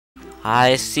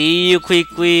I see you,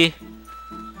 Kikwi.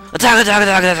 Attack, attack,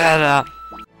 attack, attack, attack.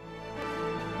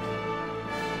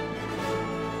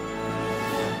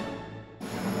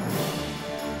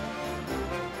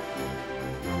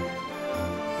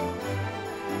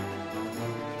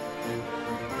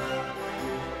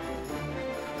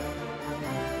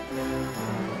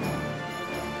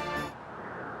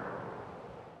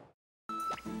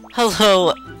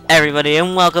 Hello, everybody,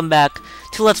 and welcome back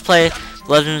to Let's Play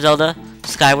Legend of Zelda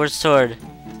Skyward Sword.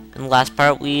 In the last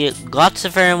part, we got to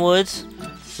Faron Woods.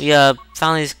 We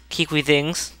found these Kikwi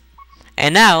things,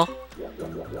 and now,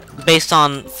 based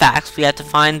on facts, we have to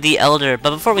find the Elder.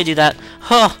 But before we do that,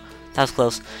 oh, that was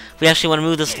close. We actually want to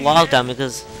move this log down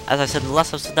because, as I said in the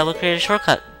last episode, that would create a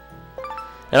shortcut.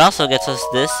 It also gets us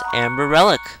this Amber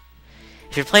Relic.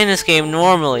 If you're playing this game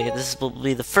normally, this will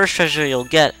be the first treasure you'll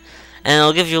get. And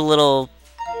it'll give you a little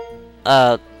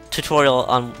tutorial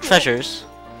on treasures.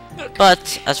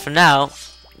 But as for now,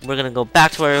 we're gonna go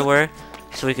back to where we were,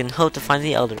 so we can hope to find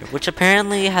the Elder, which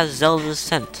apparently has Zelda's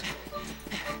scent.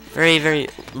 Very, very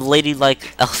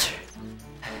ladylike Elder,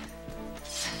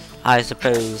 I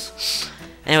suppose.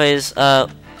 Anyways,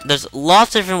 there's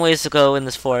lots of different ways to go in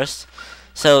this forest.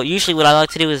 So usually, what I like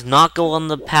to do is not go on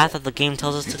the path that the game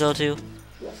tells us to go to.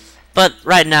 But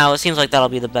right now, it seems like that'll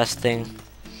be the best thing.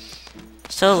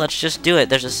 So let's just do it.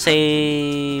 There's a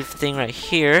save thing right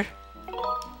here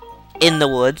in the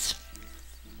woods.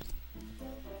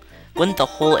 Wouldn't the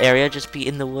whole area just be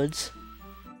in the woods?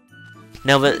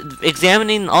 No, but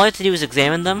examining, all you have to do is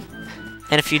examine them.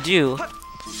 And if you do,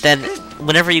 then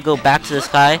whenever you go back to the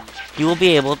sky, you will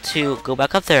be able to go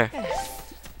back up there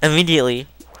immediately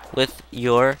with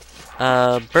your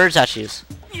bird statues.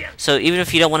 So even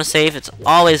if you don't want to save, it's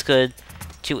always good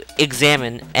to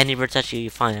examine any bird statue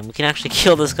you find. And we can actually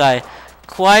kill this guy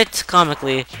quite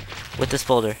comically with this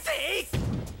boulder.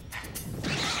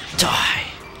 Die!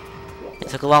 It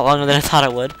took a lot longer than I thought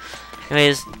it would.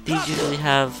 Anyways, these usually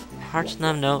have hearts in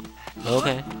them. No.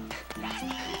 Okay.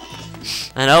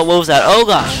 And oh, what was that? Oh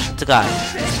gosh! It's a guy.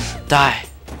 Die!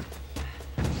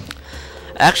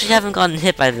 I actually haven't gotten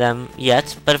hit by them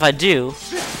yet, but if I do,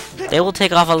 they will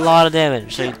take off a lot of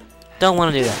damage, so you don't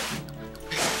want to do that.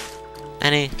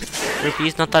 Any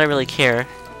rupees? Not that I really care.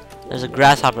 There's a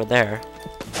grasshopper there.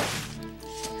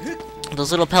 Those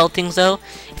little pellet things, though,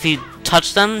 if you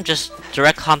touch them, just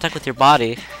direct contact with your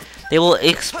body, they will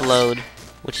explode,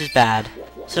 which is bad.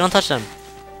 So don't touch them.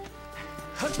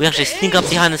 We actually sneak up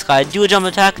behind this guy, do a jump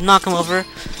attack, knock him over,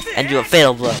 and do a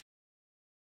fatal blow.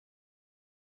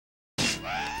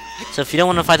 So if you don't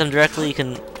want to fight them directly, you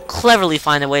can cleverly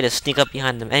find a way to sneak up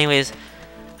behind them. Anyways,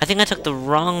 I think I took the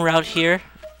wrong route here.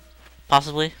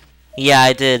 Possibly? Yeah,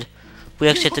 I did. We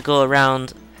actually had to go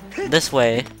around this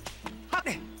way.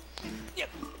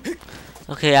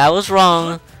 Okay, I was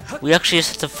wrong. We actually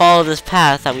just had to follow this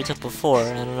path that we took before.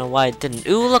 I don't know why it didn't.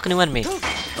 Ooh, look, a new enemy.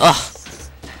 Ugh.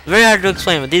 Very hard to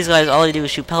explain, but these guys, all they do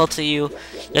is shoot pellets at you.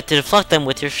 You have to deflect them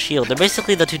with your shield. They're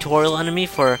basically the tutorial enemy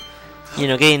for, you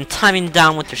know, getting timing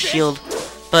down with your shield.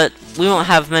 But we won't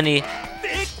have many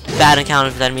bad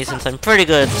encounters with enemies since I'm pretty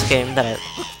good at this game, that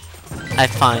I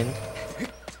find.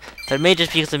 That may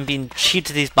just because I'm being cheated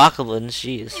to these Bokoblins,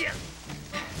 jeez.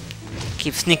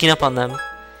 Keep sneaking up on them.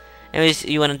 Anyways,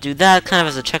 you want to do that kind of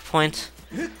as a checkpoint.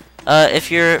 If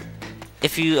you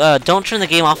don't turn the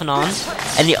game off and on,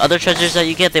 any other treasures that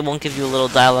you get, they won't give you a little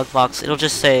dialogue box. It'll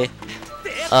just say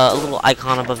a little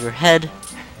icon above your head.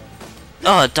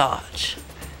 Oh, dodge.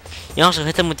 You also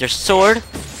hit them with your sword,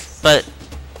 but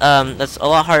that's a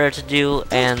lot harder to do,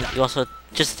 and you also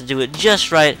just have to do it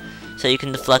just right so you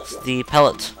can deflect the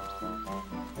pellet.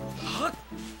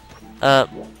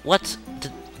 What?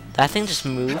 Did that thing just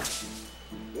move?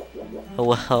 Oh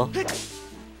well.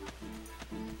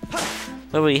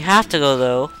 Where we have to go,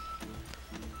 though...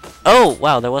 Oh,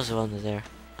 wow, there was one there.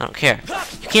 I don't care.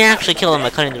 You can't actually kill them by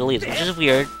cutting their leaves, which is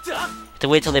weird. You have to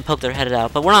wait till they poke their head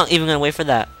out, but we're not even gonna wait for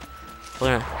that.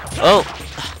 We're gonna... Oh!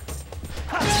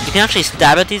 You can actually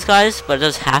stab at these guys, but it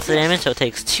does half the damage, so it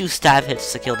takes 2 stab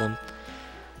hits to kill them.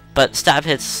 But stab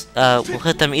hits will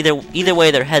hit them either way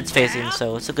their head's facing,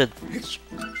 so it's a good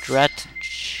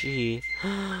strategy.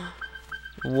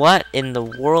 What in the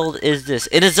world is this?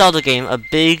 It is a Zelda game, a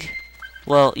big...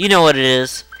 Well, you know what it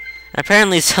is.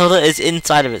 Apparently Zelda is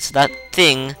inside of it, so that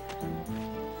thing...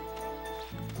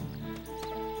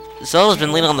 Zelda's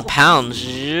been leaning on the pounds.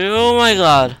 Oh my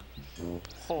god.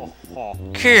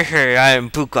 Kweee, I am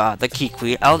Buka, the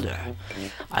Kikwi Elder.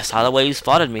 I saw the way you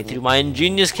spotted me through my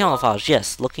ingenious camouflage.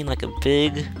 Yes, looking like a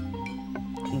big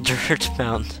dirt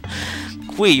mound.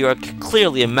 Kweee, you are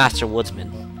clearly a master woodsman.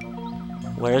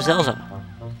 Where is Zelda?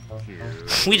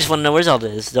 We just want to know where Zelda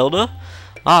is. Zelda?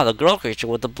 Ah, the girl creature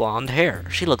with the blonde hair.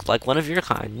 She looked like one of your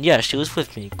kind. Yes, she was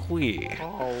with me. Kweee.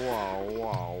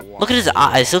 Look at his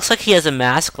eyes. It looks like he has a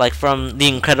mask, like from The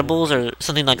Incredibles or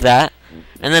something like that.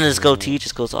 And then his goatee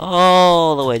just goes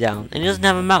all the way down. And he doesn't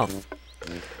have a mouth.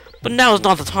 But now is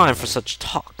not the time for such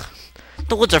talk.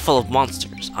 The woods are full of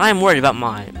monsters. I am worried about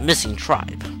my missing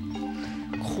tribe.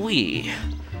 Kweee.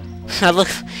 Look,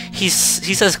 he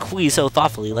says Kweee so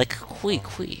thoughtfully, like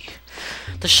Kweee.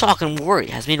 The shock and worry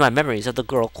has made my memories of the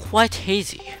girl quite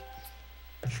hazy.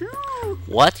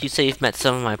 What? You say you've met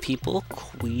some of my people?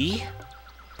 Kweee?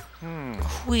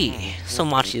 Kweee. So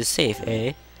much is safe,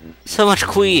 eh? So much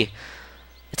Kweee.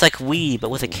 It's like Wee,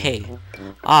 but with a K.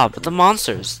 Ah, but the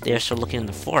monsters. They are still looking in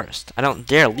the forest. I don't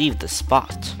dare leave this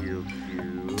spot.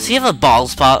 Does he have a bald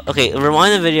spot? Okay,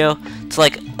 rewind the video to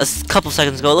like a couple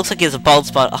seconds ago. It looks like he has a bald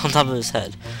spot on top of his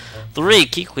head. 3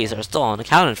 Kikwis are still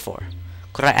unaccounted for.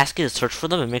 Could I ask you to search for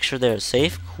them and make sure they are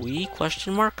safe? Kweee?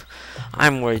 Question mark?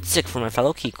 I'm worried sick for my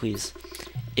fellow Kikwis.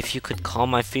 If you could calm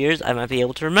my fears, I might be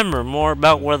able to remember more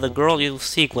about where the girl you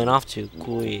seek went off to.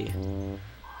 Kweee.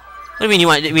 What do you mean you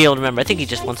might be able to remember? I think he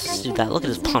just wants us to do that. Look at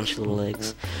his punchy little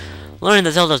legs. Learning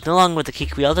that Zelda is no longer with the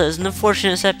Kikwi is an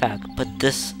unfortunate setback, but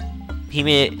he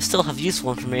may still have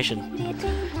useful information.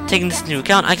 Taking this into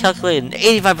account, I calculated an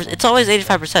 85%. It's always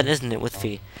 85%, isn't it, with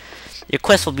Fee? Your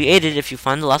quest will be aided if you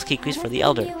find the lost Kikwis for the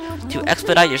Elder. To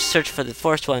expedite your search for the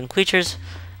forest-dwelling creatures,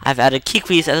 I've added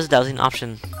Kikwis as a dowsing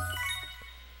option.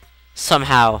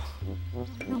 Somehow.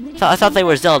 I thought they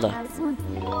were Zelda.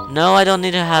 No, I don't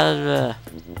need to have...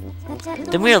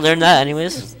 Didn't we learn that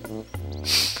anyways?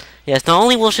 Yes, not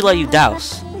only will she let you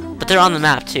douse, but they're on the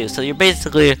map too, so you're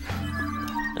basically...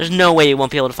 There's no way you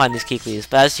won't be able to find these Kikwis.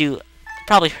 But as you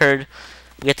probably heard,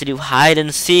 we have to do hide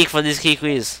and seek for these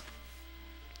Kikwis.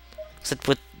 Except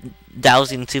with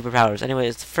dowsing superpowers.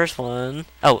 Anyways, the first one...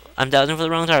 Oh, I'm dowsing for the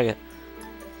wrong target.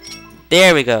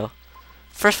 There we go.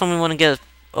 First one we want to get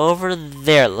over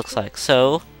there, it looks like.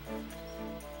 So...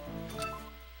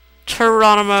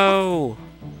 Geronimo!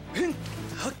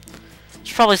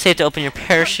 It's probably safe to open your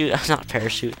parachute. Not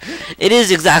parachute. It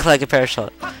is exactly like a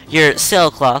parachute. Your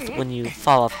sailcloth when you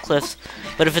fall off cliffs.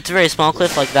 But if it's a very small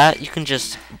cliff like that, you can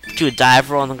just do a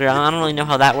dive roll on the ground. I don't really know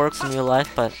how that works in real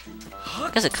life, but I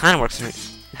guess it kind of works in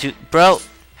real. Bro,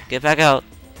 get back out.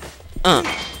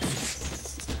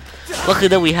 Luckily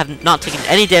though, we have not taken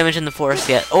any damage in the forest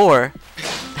yet, or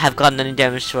have gotten any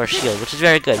damage to our shield, which is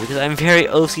very good because I'm very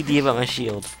OCD about my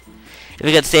shield. If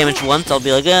it gets damaged once, I'll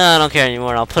be like, I don't care anymore,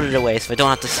 and I'll put it away so I don't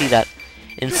have to see that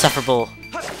insufferable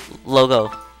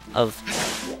logo of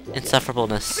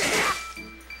insufferableness.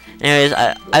 Anyways,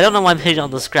 I don't know why I'm hitting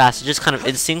on this grass. It's just kind of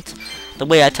instinct. The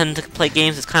way I tend to play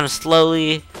games is kind of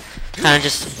slowly, kind of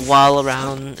just while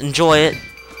around, enjoy it,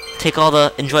 take all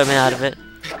the enjoyment out of it.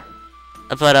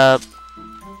 But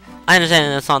I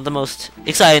understand that's not the most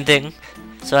exciting thing,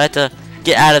 so I have to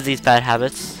get out of these bad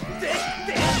habits.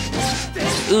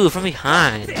 Ooh, from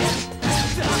behind.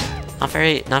 Not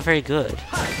very good.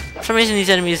 For some reason, these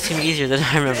enemies seem easier than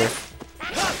I remember.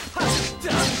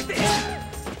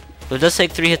 But it does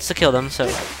take 3 hits to kill them, so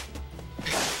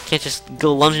can't just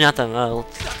go lunging at them.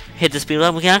 Hit this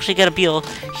beetle. We can actually get a beetle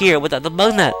here without the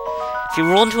bug net. If you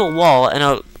roll into a wall and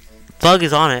a bug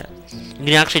is on it, you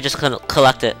can actually just kind of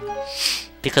collect it.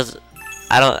 Because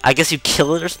I guess you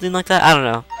kill it or something like that. I don't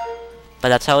know, but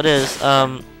that's how it is.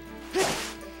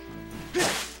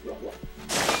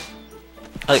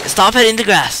 Okay, stop hitting the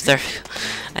grass. There,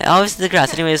 I always hit the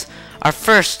grass. Anyways, our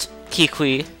first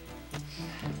Kikwi. Ooh,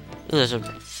 there's an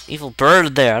evil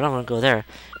bird there. I don't want to go there.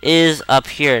 Is up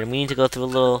here, and we need to go through a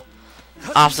little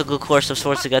obstacle course of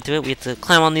sorts to get to it. We have to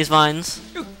climb on these vines,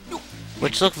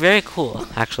 which look very cool,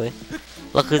 actually.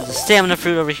 Look at the stamina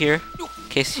fruit over here, in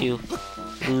case you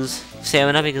lose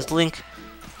stamina, because Link,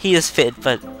 he is fit,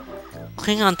 but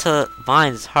clinging onto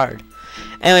vines is hard.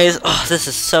 Anyways, oh, this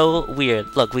is so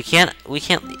weird. Look, we can't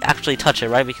actually touch it,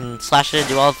 right? We can slash it and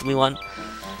do all we want,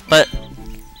 but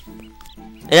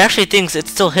it actually thinks it's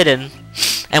still hidden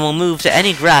and will move to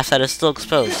any grass that is still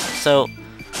exposed. So,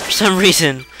 for some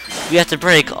reason, we have to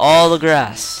break all the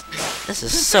grass. This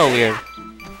is so weird.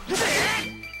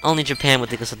 Only Japan would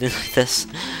think of something like this.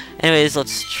 Anyways,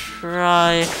 let's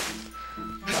try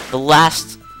the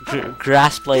last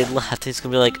grass blade left. It's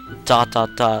gonna be like ...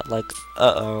 like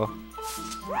uh-oh.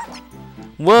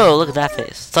 Whoa, look at that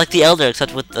face. It's like the Elder,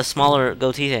 except with a smaller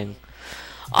goatee thing.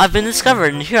 I've been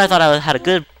discovered, and here I thought I had a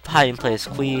good hiding place.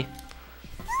 Kweee.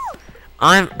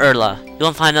 I'm Erla. You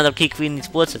won't find another Kikwi in these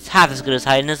woods that's half as good as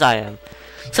hiding as I am.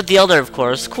 Except the Elder, of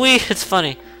course. Kweee, it's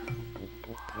funny.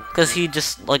 Because he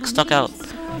just, like, stuck out.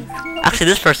 Actually,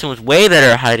 this person was way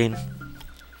better at hiding.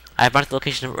 I've marked the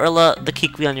location of Urla, the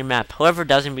Kikwi on your map. However,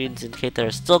 dowsing beacons indicate there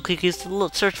are still Kikwis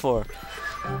to search for.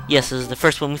 Yes, this is the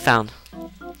first one we found.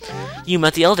 You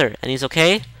met the Elder, and he's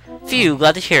okay? Phew,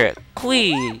 glad to hear it.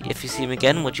 Kweee! If you see him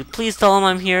again, would you please tell him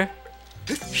I'm here?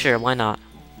 Sure, why not?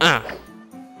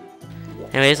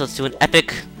 Anyways, let's do an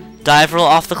epic dive roll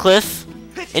off the cliff.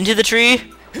 Into the tree,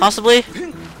 possibly?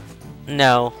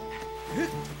 No.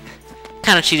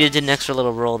 Kinda cheated, did an extra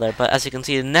little roll there, but as you can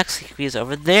see, the next Kikwi is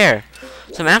over there.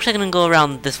 So I'm actually gonna go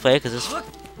around this way, because this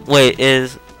way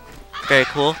is very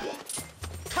cool.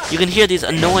 You can hear these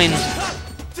annoying,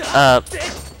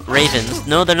 ravens.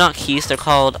 No, they're not geese, they're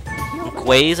called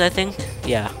kwees, I think?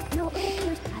 Yeah.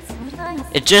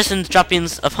 It just sends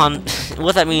droppings upon...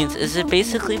 what that means is it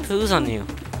basically poos on you.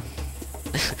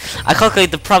 I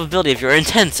calculate the probability of your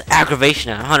intense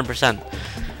aggravation at 100%.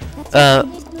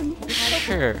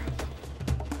 Sure.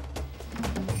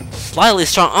 Slightly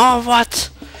strong. Oh, what?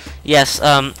 Yes,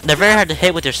 they're very hard to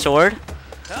hit with your sword.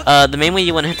 The main way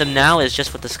you want to hit them now is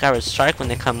just with the Skyward Strike when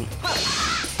they come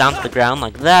down to the ground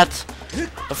like that.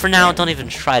 But for now, don't even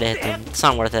try to hit them. It's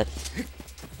not worth it.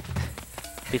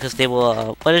 Because they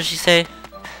will, what did she say?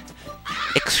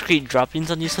 Excrete droppings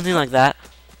on you, something like that.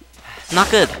 Not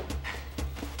good.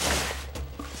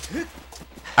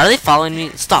 Are they following me?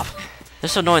 Stop. They're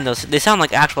so annoying though. They sound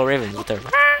like actual ravens with their...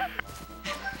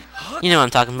 You know what I'm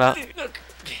talking about.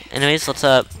 Anyways, let's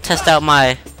test out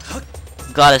my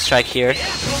Goddess Strike here.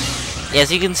 Yeah,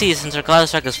 as you can see, since our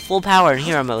Goddess Strike is full power in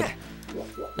hero mode,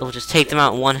 it will just take them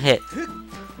out in one hit.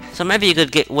 So it might be a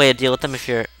good way to deal with them if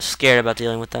you're scared about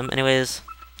dealing with them. Anyways,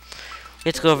 we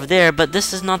have to go over there, but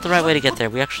this is not the right way to get there.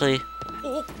 We actually...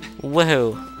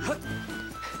 Whoa.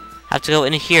 Have to go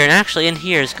in here, and actually in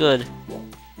here is good.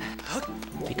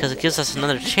 Because it gives us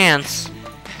another chance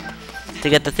to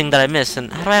get the thing that I missed.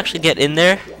 And how do I actually get in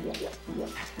there?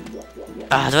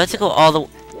 Do I have to go all the...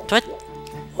 Do I...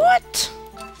 What?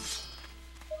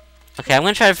 Okay, I'm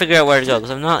gonna try to figure out where to go, because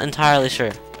I'm not entirely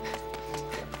sure.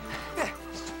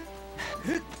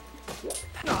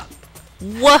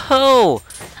 Whoa!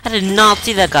 I did not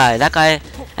see that guy. That guy,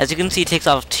 as you can see, takes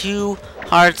off 2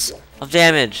 hearts of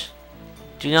damage.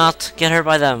 Do not get hurt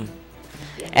by them.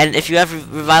 And if you have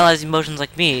revitalizing motions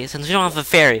like me, since we don't have a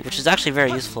fairy, which is actually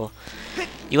very useful,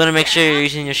 you want to make sure you're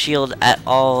using your shield at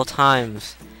all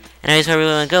times. Anyways, where we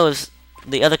want to go is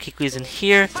the other Kikwis in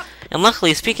here. And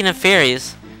luckily, speaking of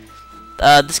fairies,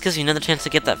 this gives me another chance to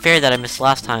get that fairy that I missed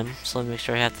last time. So let me make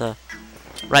sure I have the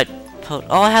right pot.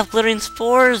 Oh, I have glittering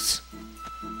spores!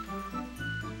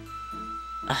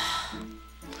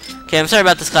 Okay, I'm sorry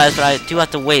about this, guys, but I do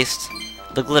have to waste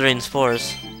the glittering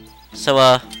spores. So,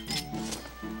 let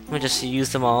me just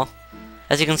use them all.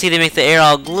 As you can see, they make the air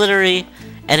all glittery.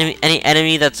 Any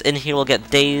enemy that's in here will get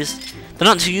dazed. They're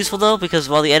not too useful, though, because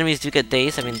while the enemies do get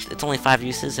dazed, I mean, it's only 5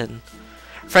 uses, and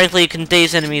frankly, you can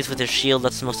daze enemies with your shield.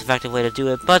 That's the most effective way to do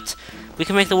it, but we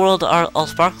can make the world all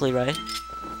sparkly, right?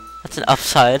 That's an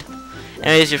upside.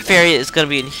 Anyways, your fairy is going to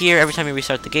be in here every time you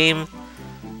restart the game.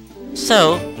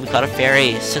 So, we got a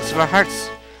fairy, 6 of our hearts.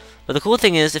 But the cool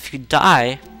thing is, if you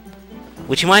die,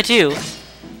 which you might do,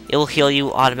 it will heal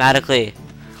you automatically.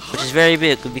 Which is very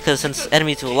big, because since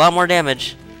enemies do a lot more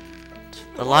damage, it's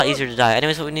a lot easier to die.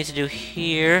 Anyways, what we need to do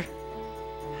here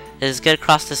is get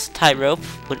across this tightrope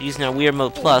with using our Weird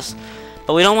Mode Plus.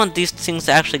 But we don't want these things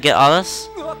to actually get on us,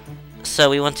 so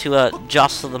we want to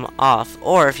jostle them off.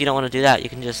 Or if you don't want to do that, you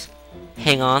can just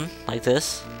hang on like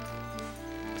this.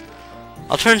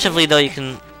 Alternatively, though, you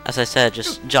can, as I said,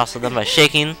 just jostle them by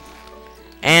shaking,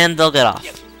 and they'll get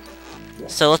off.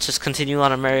 So let's just continue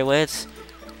on our merry way.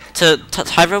 To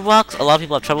tightrope blocks, a lot of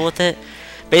people have trouble with it.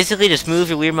 Basically, just move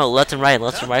your Weird Mode left and right,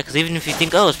 because even if you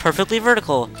think, oh, it's perfectly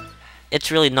vertical,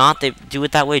 it's really not. They do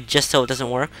it that way just so it doesn't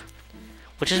work.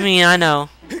 Which is mean, I know.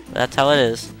 But that's how it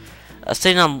is.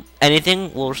 Sitting on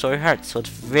anything will restore your heart, so it's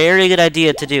a very good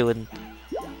idea to do in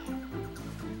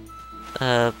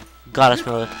Goddess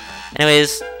mode.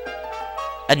 Anyways,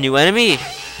 a new enemy!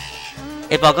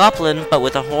 A Bokoblin, but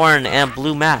with a horn and a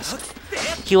blue mask.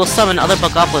 He will summon other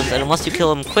Bokoblins, and unless you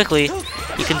kill him quickly,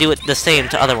 you can do it the same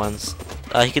to other ones.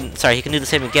 He can do the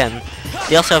same again.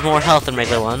 They also have more health than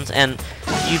regular ones, and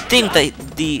you'd think that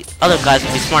the other guys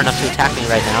would be smart enough to attack me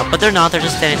right now, but they're not. They're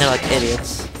just standing there like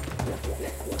idiots.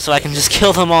 So I can just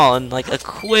kill them all in like a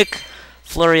quick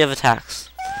flurry of attacks.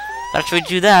 After we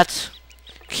do that,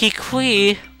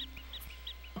 Kikwi,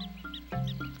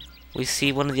 we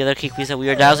see one of the other Kikwis that we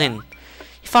are dousing. You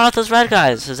fought out those red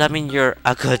guys. Does that mean you're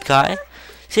a good guy?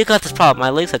 See, I got this problem. My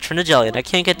legs have turned to jelly and I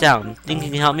can't get down. Think you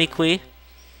can help me, Kweee?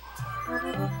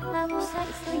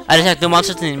 I detect no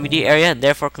monsters in the immediate area and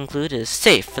therefore conclude it is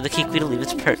safe for the Kikwi to leave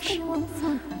its perch.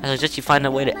 I suggest you find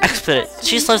a way to expedite.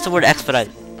 She loves the word expedite.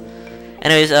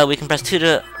 Anyways, we can press 2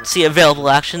 to see available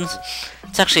actions.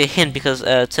 It's actually a hint because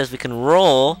it says we can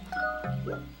roll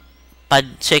by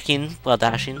shaking while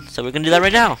dashing. So we're gonna do that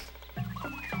right now.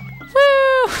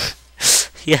 Woo!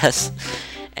 Yes.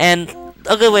 And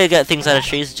a good way to get things out of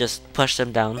trees is just push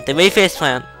them down. They may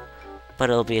faceplant, but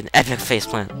it'll be an epic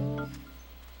faceplant.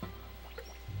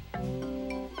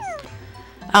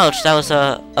 Ouch, that was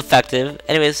effective.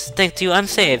 Anyways, thank you, I'm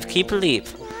saved. Keep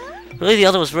believe. Really, the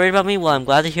elder was worried about me? Well, I'm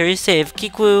glad to hear he's saved.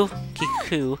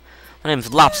 Kikwi. My name's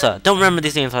Lopsa. Don't remember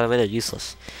these names, by the way, they're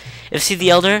useless. If you see the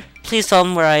elder, please tell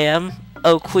him where I am.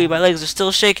 Oh, Kweee, my legs are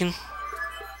still shaking.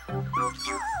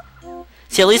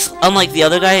 See, at least, unlike the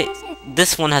other guy,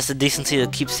 this one has the decency to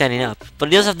keep standing up. But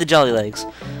he does have the jolly legs.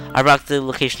 I brought the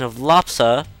location of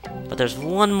Lopsa, but there's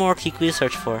one more Kikwi to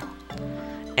search for.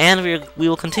 And we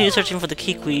will continue searching for the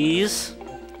Kikwis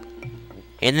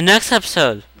in the next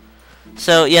episode.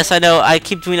 So, yes, I know, I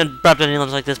keep doing abrupt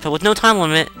endings like this, but with no time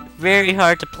limit, very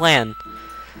hard to plan.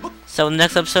 So, in the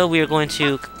next episode, we are going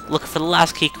to look for the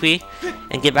last Kikwi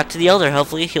and get back to the elder.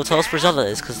 Hopefully, he'll tell us where Zelda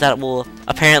is, because that will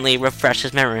apparently refresh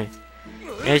his memory.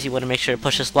 Anyways, you want to make sure to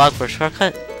push this log for a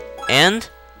shortcut, and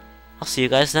I'll see you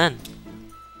guys then.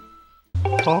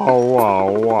 Oh,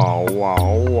 wow, wow,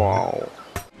 wow, wow.